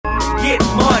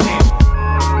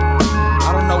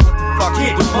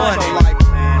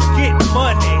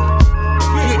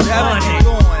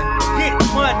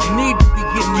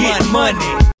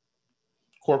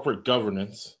corporate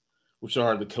governance, which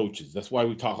are the coaches. That's why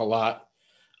we talk a lot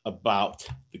about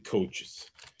the coaches.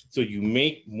 So you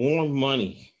make more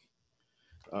money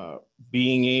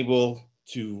being able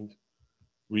to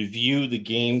review the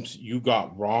games you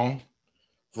got wrong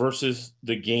versus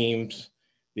the games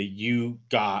that you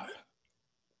got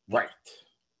right.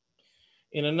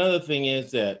 And another thing is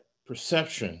that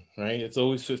perception, right? It's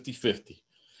always 50-50.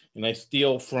 And I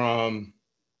steal from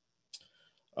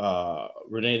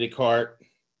Rene Descartes,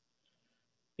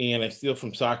 and I steal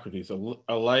from Socrates.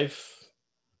 A life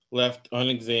left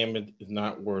unexamined is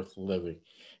not worth living.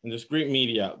 And there's great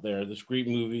media out there. There's great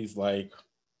movies like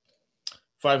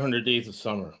 500 Days of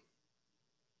Summer,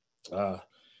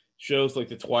 shows like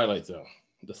The Twilight Zone,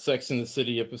 the Sex and the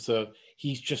City episode.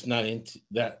 He's just not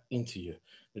into you.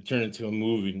 They turn into a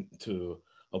movie, to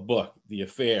a book, The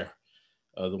Affair,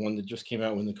 the one that just came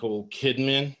out with Nicole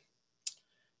Kidman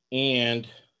and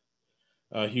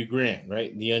Hugh Grant,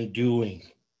 right? The Undoing,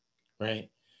 right?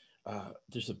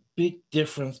 There's a big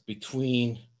difference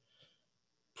between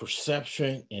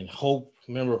perception and hope.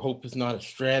 Remember, hope is not a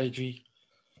strategy.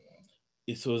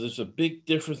 So there's a big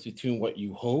difference between what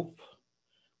you hope,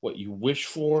 what you wish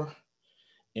for,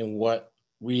 and what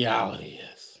reality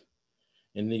is.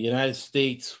 In the United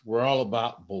States, we're all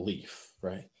about belief,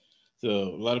 right? So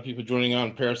a lot of people joining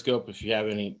on Periscope. If you have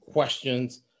any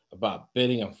questions about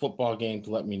betting on football games,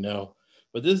 let me know.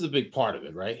 But this is a big part of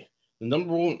it, right? The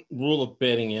number one rule of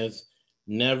betting is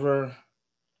never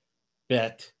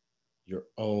bet your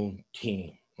own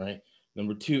team, right?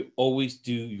 Number two, always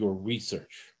do your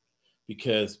research,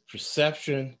 because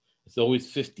perception is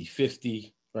always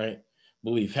 50-50, right?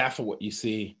 Believe half of what you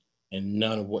see and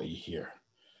none of what you hear.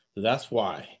 So that's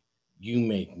why you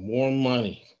make more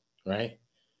money, right?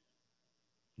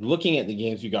 Looking at the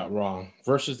games you got wrong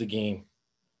versus the game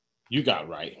you got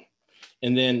right.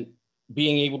 And then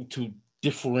being able to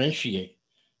differentiate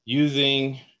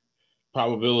using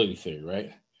probability theory,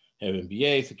 right? Have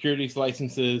MBA, securities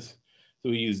licenses. So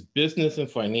we use business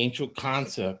and financial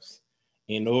concepts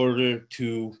in order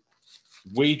to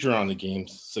wager on the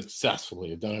games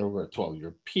successfully. I've done it over a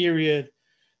 12-year period.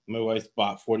 My wife's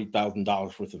bought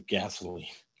 $40,000 worth of gasoline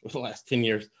for the last 10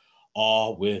 years,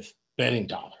 all with betting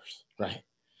dollars, right?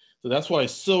 So that's why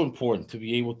it's so important to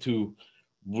be able to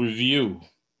review.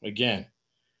 Again,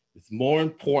 it's more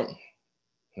important,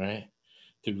 right,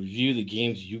 to review the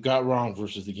games you got wrong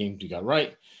versus the games you got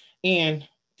right, and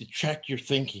to check your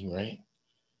thinking, right?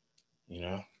 You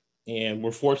know, and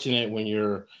we're fortunate when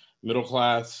you're middle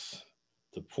class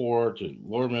to poor to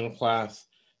lower middle class,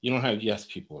 you don't have yes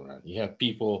people around. You have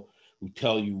people who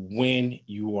tell you when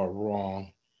you are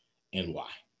wrong and why.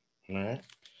 All right.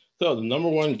 So the number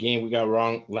one game we got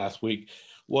wrong last week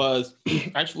was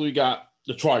actually we got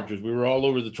the Chargers. We were all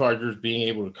over the Chargers being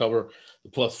able to cover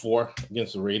the +4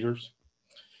 against the Raiders.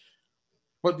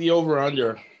 But the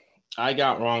over-under, I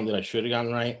got wrong that I should have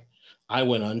gotten right. I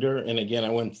went under. And again, I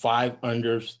went 5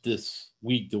 unders this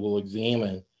week that we'll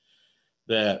examine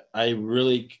that I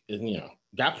really,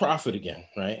 got profit again,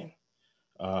 right?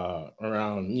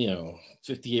 Around,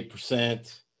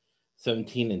 58%,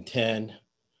 17-10.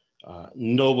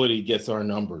 Nobody gets our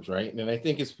numbers, right? And I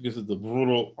think it's because of the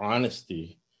brutal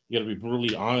honesty. You got to be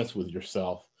brutally honest with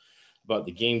yourself about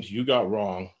the games you got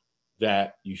wrong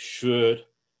that you should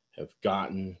have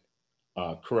gotten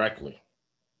correctly,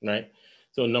 right?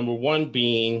 So number one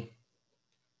being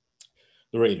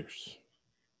the Raiders,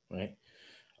 right?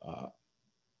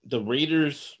 The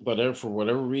Raiders, for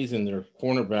whatever reason, their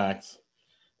cornerbacks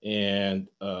and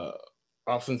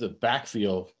offensive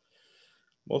backfield,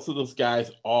 most of those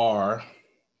guys are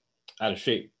out of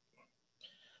shape.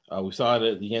 We saw it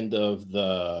at the end of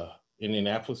the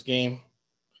Indianapolis game.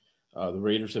 The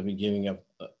Raiders have been giving up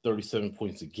 37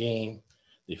 points a game.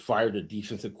 They fired a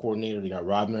defensive coordinator. They got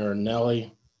Rod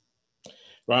Marinelli.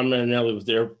 Rod Marinelli was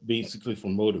there basically for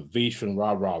motivation,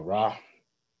 rah.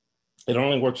 It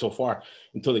only worked so far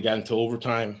until they got into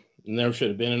overtime. It never should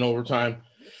have been in overtime.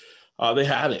 They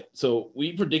had it. So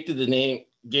we predicted the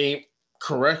game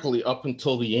correctly up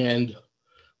until the end.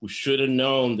 We should have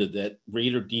known that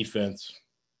Raider defense,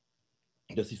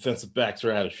 because defensive backs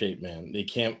are out of shape, man.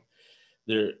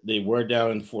 They were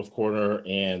down in the fourth quarter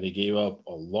and they gave up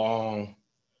a long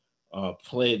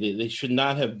play. They should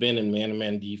not have been in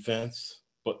man-to-man defense,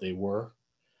 but they were.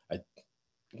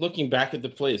 Looking back at the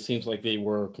play, it seems like they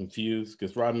were confused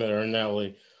because Rod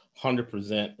Marinelli,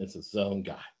 100% is a zone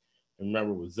guy. And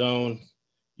remember, with zone,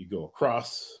 you go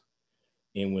across,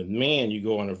 and with man, you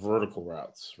go on the vertical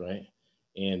routes, right?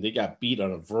 And they got beat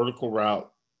on a vertical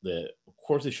route that, of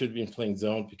course, they should have been playing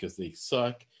zone because they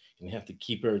suck and they have to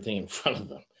keep everything in front of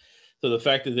them. So the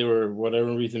fact that they were,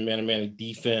 whatever reason, man-to-man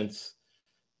defense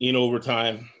in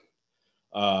overtime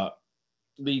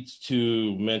leads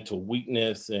to mental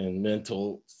weakness and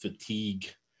mental fatigue,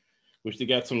 which they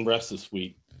got some rest this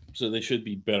week. So they should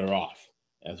be better off,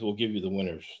 as we'll give you the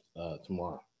winners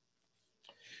tomorrow.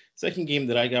 Second game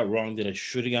that I got wrong that I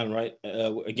should have gotten right,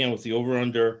 again, was the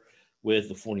over-under with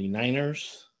the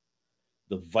 49ers,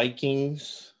 the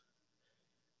Vikings,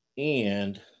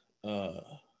 and the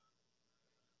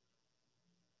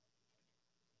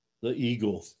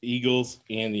Eagles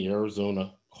and the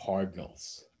Arizona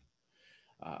Cardinals.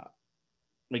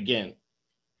 Again,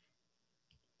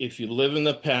 if you live in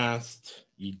the past,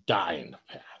 you die in the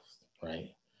past,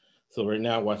 right? So right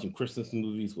now, watching Christmas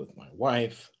movies with my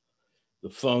wife, the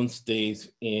phone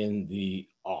stays in the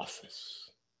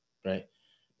office, right?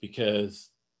 Because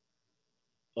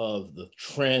of the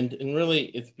trend. And really,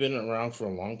 it's been around for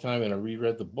a long time. And I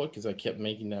reread the book because I kept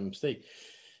making that mistake.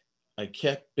 I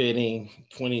kept betting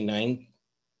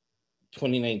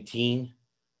 2019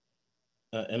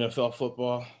 NFL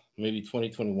football, maybe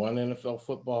 2021 NFL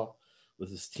football with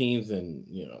his teams and,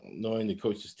 knowing the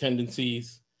coach's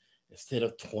tendencies instead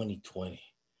of 2020.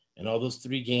 And all those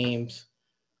 3 games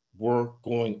were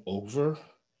going over.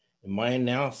 And my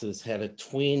analysis had a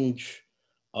twinge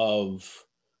of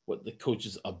what the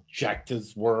coach's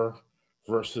objectives were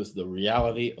versus the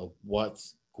reality of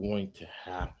what's going to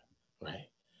happen, right?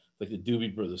 Like the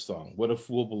Doobie Brothers song, what a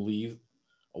fool believes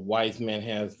a wise man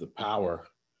has the power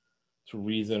to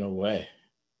reason away,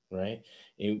 right?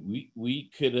 And we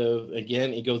could have,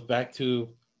 again, it goes back to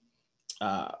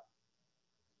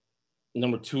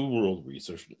number 2 rule of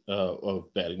research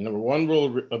of betting. Number 1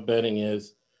 rule of betting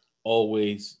is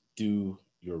always do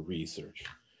your research.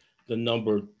 The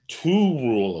number 2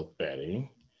 rule of betting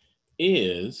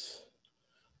is,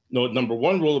 number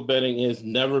 1 rule of betting is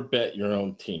never bet your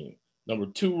own team. Number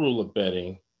 2 rule of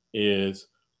betting is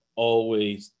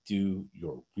always do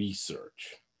your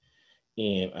research.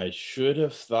 And I should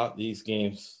have thought these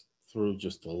games through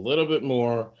just a little bit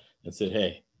more and said,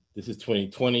 hey, this is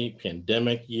 2020,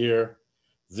 pandemic year.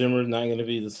 Zimmer's not going to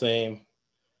be the same.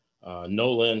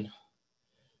 Nolan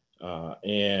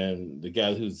and the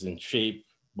guy who's in shape,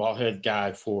 ball head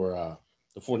guy for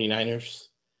the 49ers,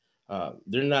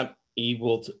 they're not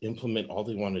able to implement all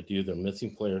they want to do. They're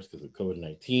missing players because of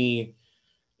COVID-19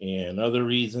 and other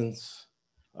reasons.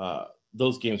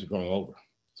 Those games are going over.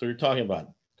 So you're talking about,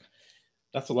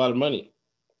 that's a lot of money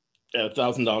at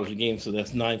 $1,000 a game. So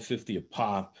that's $950 a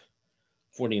pop.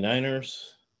 49ers,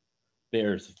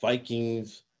 Bears,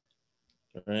 Vikings,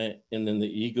 right? And then the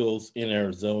Eagles in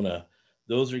Arizona.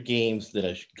 Those are games that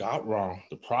I got wrong.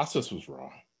 The process was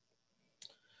wrong.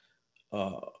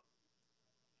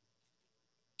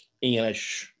 And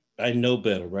I know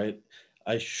better, right?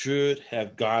 I should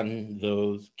have gotten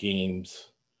those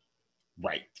games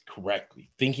right, correctly,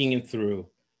 thinking it through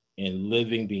and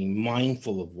living, being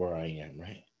mindful of where I am,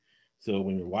 right? So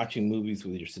when you're watching movies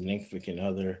with your significant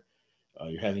other,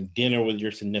 you're having dinner with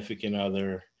your significant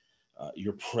other,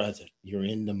 you're present, you're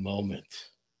in the moment,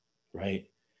 right?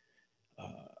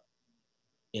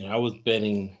 And I was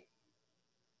betting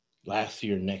last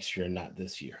year, next year, not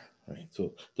this year, right?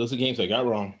 So those are games I got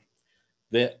wrong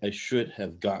that I should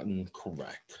have gotten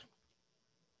correct.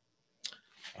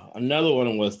 Another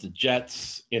one was the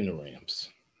Jets and the Rams.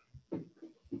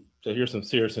 So here's some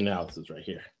serious analysis right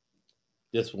here.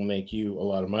 This will make you a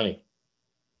lot of money.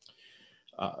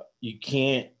 You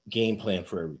can't game plan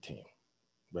for every team,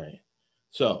 right?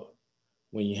 So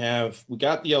when we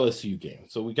got the LSU game.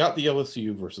 So we got the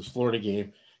LSU versus Florida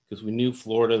game because we knew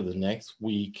Florida the next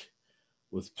week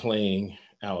was playing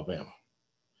Alabama.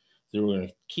 They were going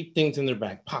to keep things in their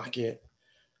back pocket.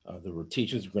 The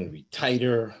rotations were going to be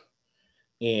tighter,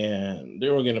 and they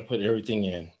were going to put everything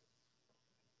in.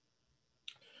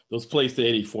 Those plays to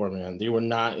 84, man, they were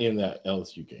not in that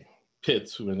LSU game.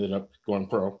 Pitts, who ended up going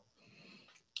pro,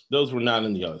 those were not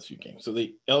in the LSU game. So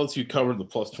the LSU covered the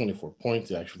plus 24 points.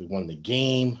 They actually won the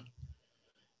game,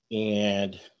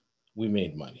 and we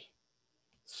made money.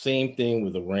 Same thing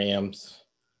with the Rams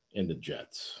and the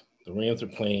Jets. The Rams are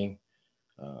playing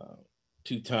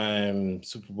 2-time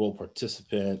Super Bowl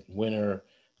participant, winner.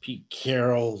 Pete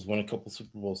Carroll's won a couple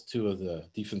Super Bowls too as a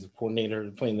defensive coordinator.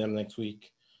 They're playing them next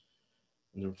week.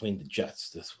 And they're playing the Jets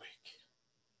this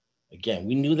week. Again,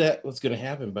 we knew that was going to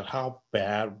happen, but how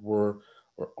bad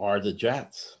are the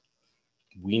Jets?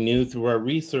 We knew through our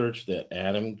research that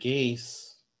Adam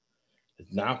Gase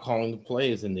is now calling the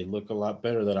plays, and they look a lot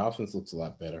better. That offense looks a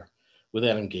lot better with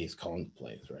Adam Gase calling the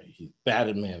plays, right? He's bad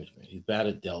at management. He's bad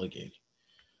at delegating,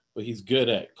 but he's good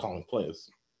at calling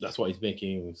plays. That's why he's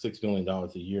making $6 million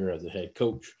a year as a head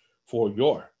coach for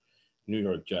your New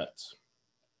York Jets.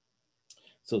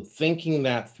 So thinking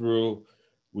that through,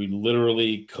 we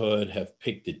literally could have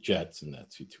picked the Jets in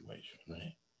that situation,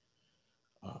 right?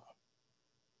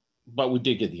 But we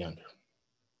did get the under,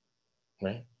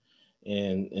 right?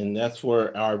 And that's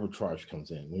where arbitrage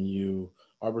comes in.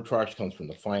 Arbitrage comes from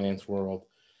the finance world.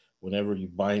 Whenever you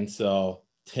buy and sell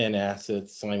 10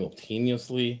 assets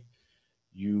simultaneously,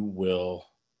 you will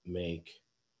make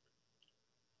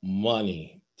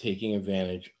money taking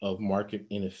advantage of market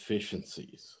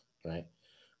inefficiencies, right?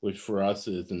 Which for us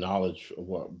is the knowledge of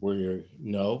what we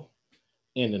know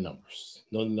and the numbers.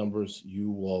 Know the numbers, you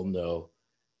will know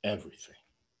everything.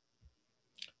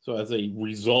 So as a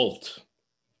result,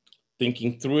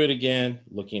 thinking through it again,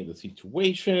 looking at the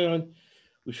situation,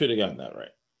 we should have gotten that right.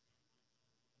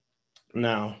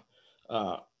 Now,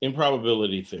 in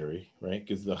probability theory, right?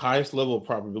 Because the highest level of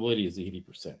probability is 80%.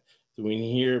 So when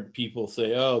you hear people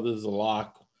say, oh, this is a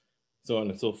lock, so on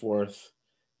and so forth,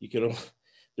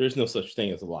 there's no such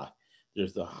thing as a lock.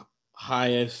 There's the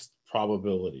highest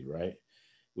probability, right?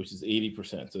 Which is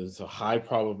 80%. So it's a high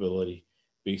probability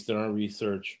based on our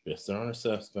research, based on our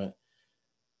assessment,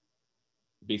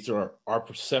 based on our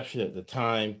perception at the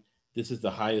time. This is the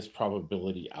highest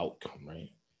probability outcome, right?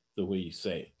 The way you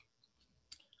say it.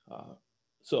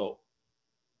 So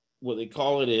what they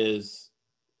call it is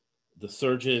the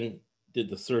surgeon did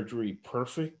the surgery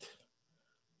perfect,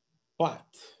 but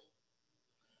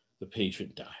the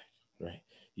patient died, right?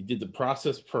 You did the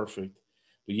process perfect,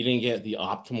 but you didn't get the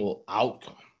optimal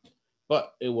outcome.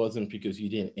 But it wasn't because you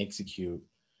didn't execute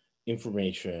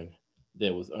information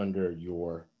that was under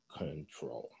your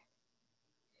control.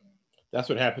 That's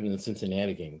what happened in the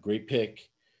Cincinnati game. Great pick.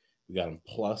 We got him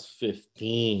plus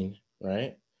 15,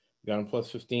 right? We got him plus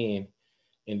 15,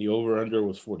 and the over-under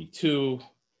was 42.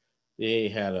 They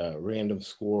had a random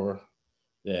score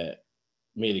that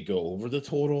made it go over the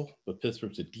total, but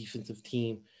Pittsburgh's a defensive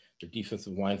team. Their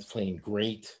defensive line's playing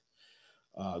great.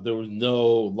 There was no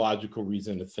logical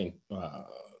reason to think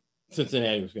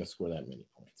Cincinnati was going to score that many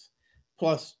points.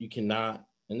 Plus, you cannot,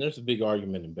 and there's a big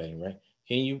argument in betting, right?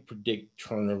 Can you predict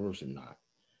turnovers or not?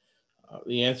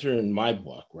 The answer in my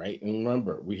book, right? And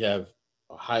remember, we have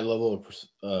a high level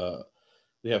of,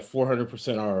 we have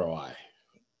 400% ROI.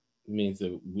 It means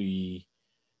that we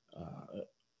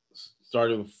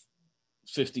started with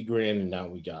 50 grand and now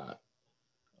we got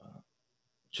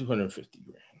 250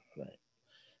 grand, right?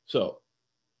 So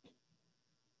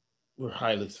we're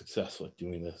highly successful at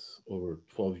doing this over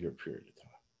a 12-year period of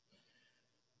time.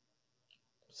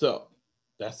 So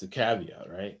that's the caveat,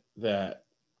 right? That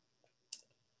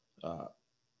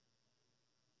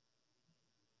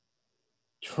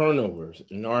turnovers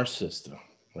in our system,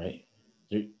 right?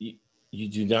 You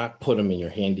do not put them in your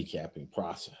handicapping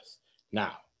process.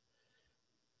 Now,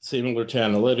 similar to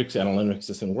analytics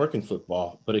doesn't work in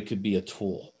football, but it could be a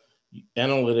tool.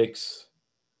 Analytics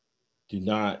you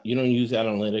don't use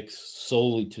analytics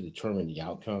solely to determine the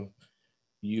outcome.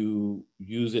 You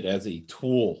use it as a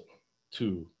tool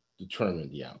to determine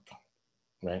the outcome,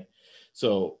 right?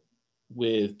 So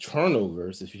with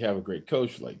turnovers, if you have a great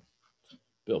coach like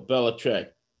Bill Belichick,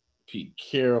 Pete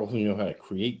Carroll, who know how to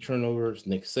create turnovers,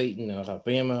 Nick Saban at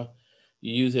Alabama,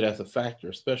 you use it as a factor,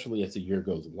 especially as the year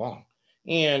goes along.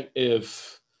 And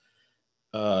if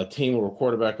a team or a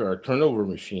quarterback or a turnover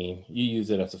machine, you use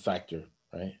it as a factor,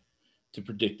 right, to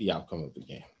predict the outcome of the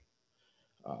game.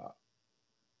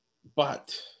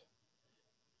 But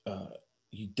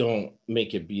you don't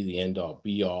make it be the end all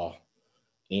be all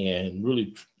and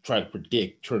really try to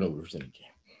predict turnovers in a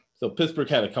game. So Pittsburgh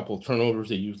had a couple of turnovers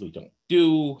they usually don't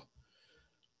do,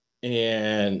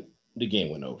 and the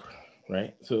game went over,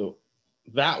 right? So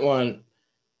that one,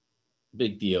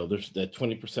 big deal. There's that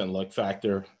 20% luck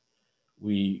factor.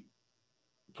 We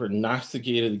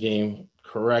prognosticated the game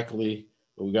correctly,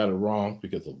 but we got it wrong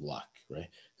because of luck, right?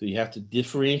 So you have to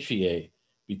differentiate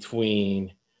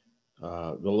between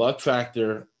the luck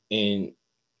factor and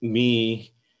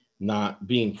me not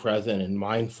being present and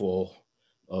mindful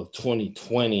of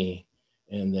 2020,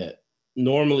 and that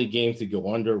normally games that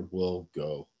go under will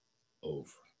go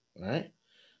over. All right.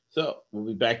 So we'll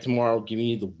be back tomorrow giving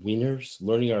you the winners,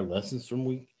 learning our lessons from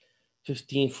week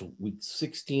 15 for week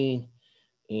 16.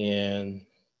 And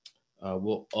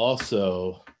we'll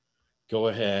also go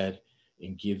ahead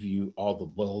and give you all the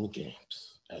bowl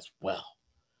games as well.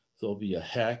 So it'll be a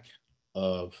heck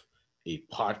of a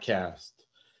podcast.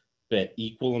 Bet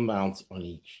equal amounts on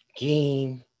each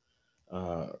game.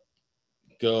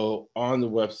 Go on the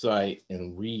website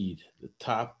and read the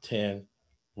top 10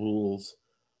 rules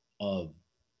of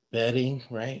betting,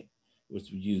 right? Which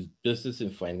we use business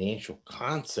and financial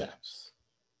concepts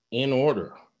in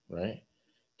order, right,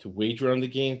 to wager on the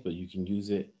games, but you can use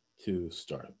it to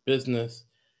start a business,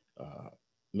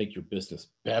 make your business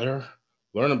better,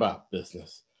 learn about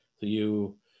business, so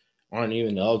you aren't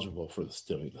even eligible for the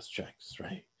stimulus checks,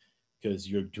 right? Because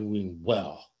you're doing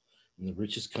well in the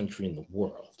richest country in the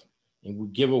world. And we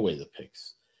give away the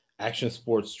picks. Action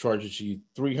Sports charges you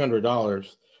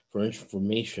 $300 for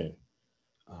information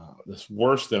that's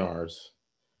worse than ours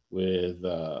with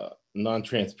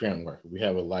non-transparent market. We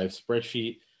have a live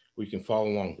spreadsheet where you can follow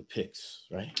along the picks,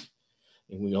 right?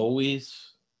 And we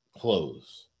always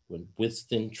close with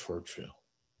Winston Churchill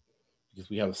because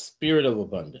we have a spirit of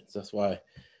abundance. That's why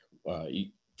you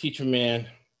teach a man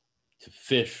to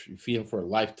fish, you feed him for a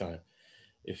lifetime.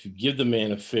 If you give the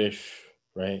man a fish,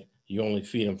 right, you only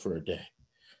feed him for a day.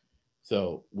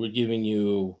 So we're giving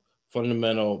you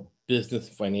fundamental business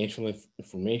financial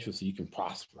information so you can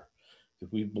prosper.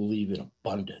 Because we believe in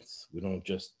abundance. We don't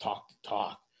just talk the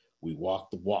talk, we walk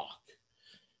the walk.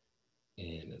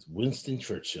 And as Winston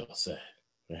Churchill said,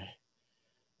 right?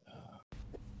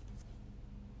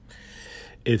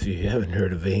 If you haven't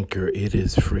heard of Anchor, it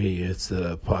is free. It's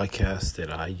a podcast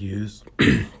that I use.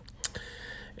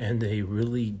 And they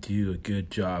really do a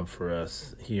good job for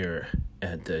us here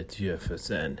at the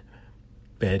GFSN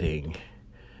Betting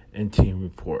and Team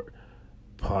Report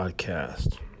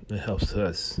podcast. It helps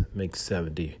us make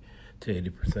 70 to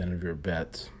 80% of your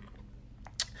bets.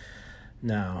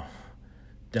 Now,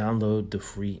 download the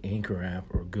free Anchor app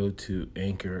or go to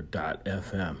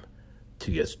anchor.fm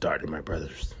to get started, my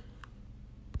brothers.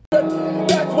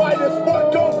 That's why this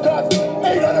sport don't cost $800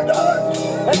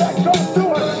 and that costs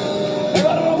 $200. And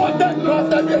I don't know what that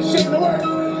costs. I'd be ashamed of work.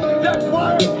 That's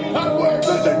why I'm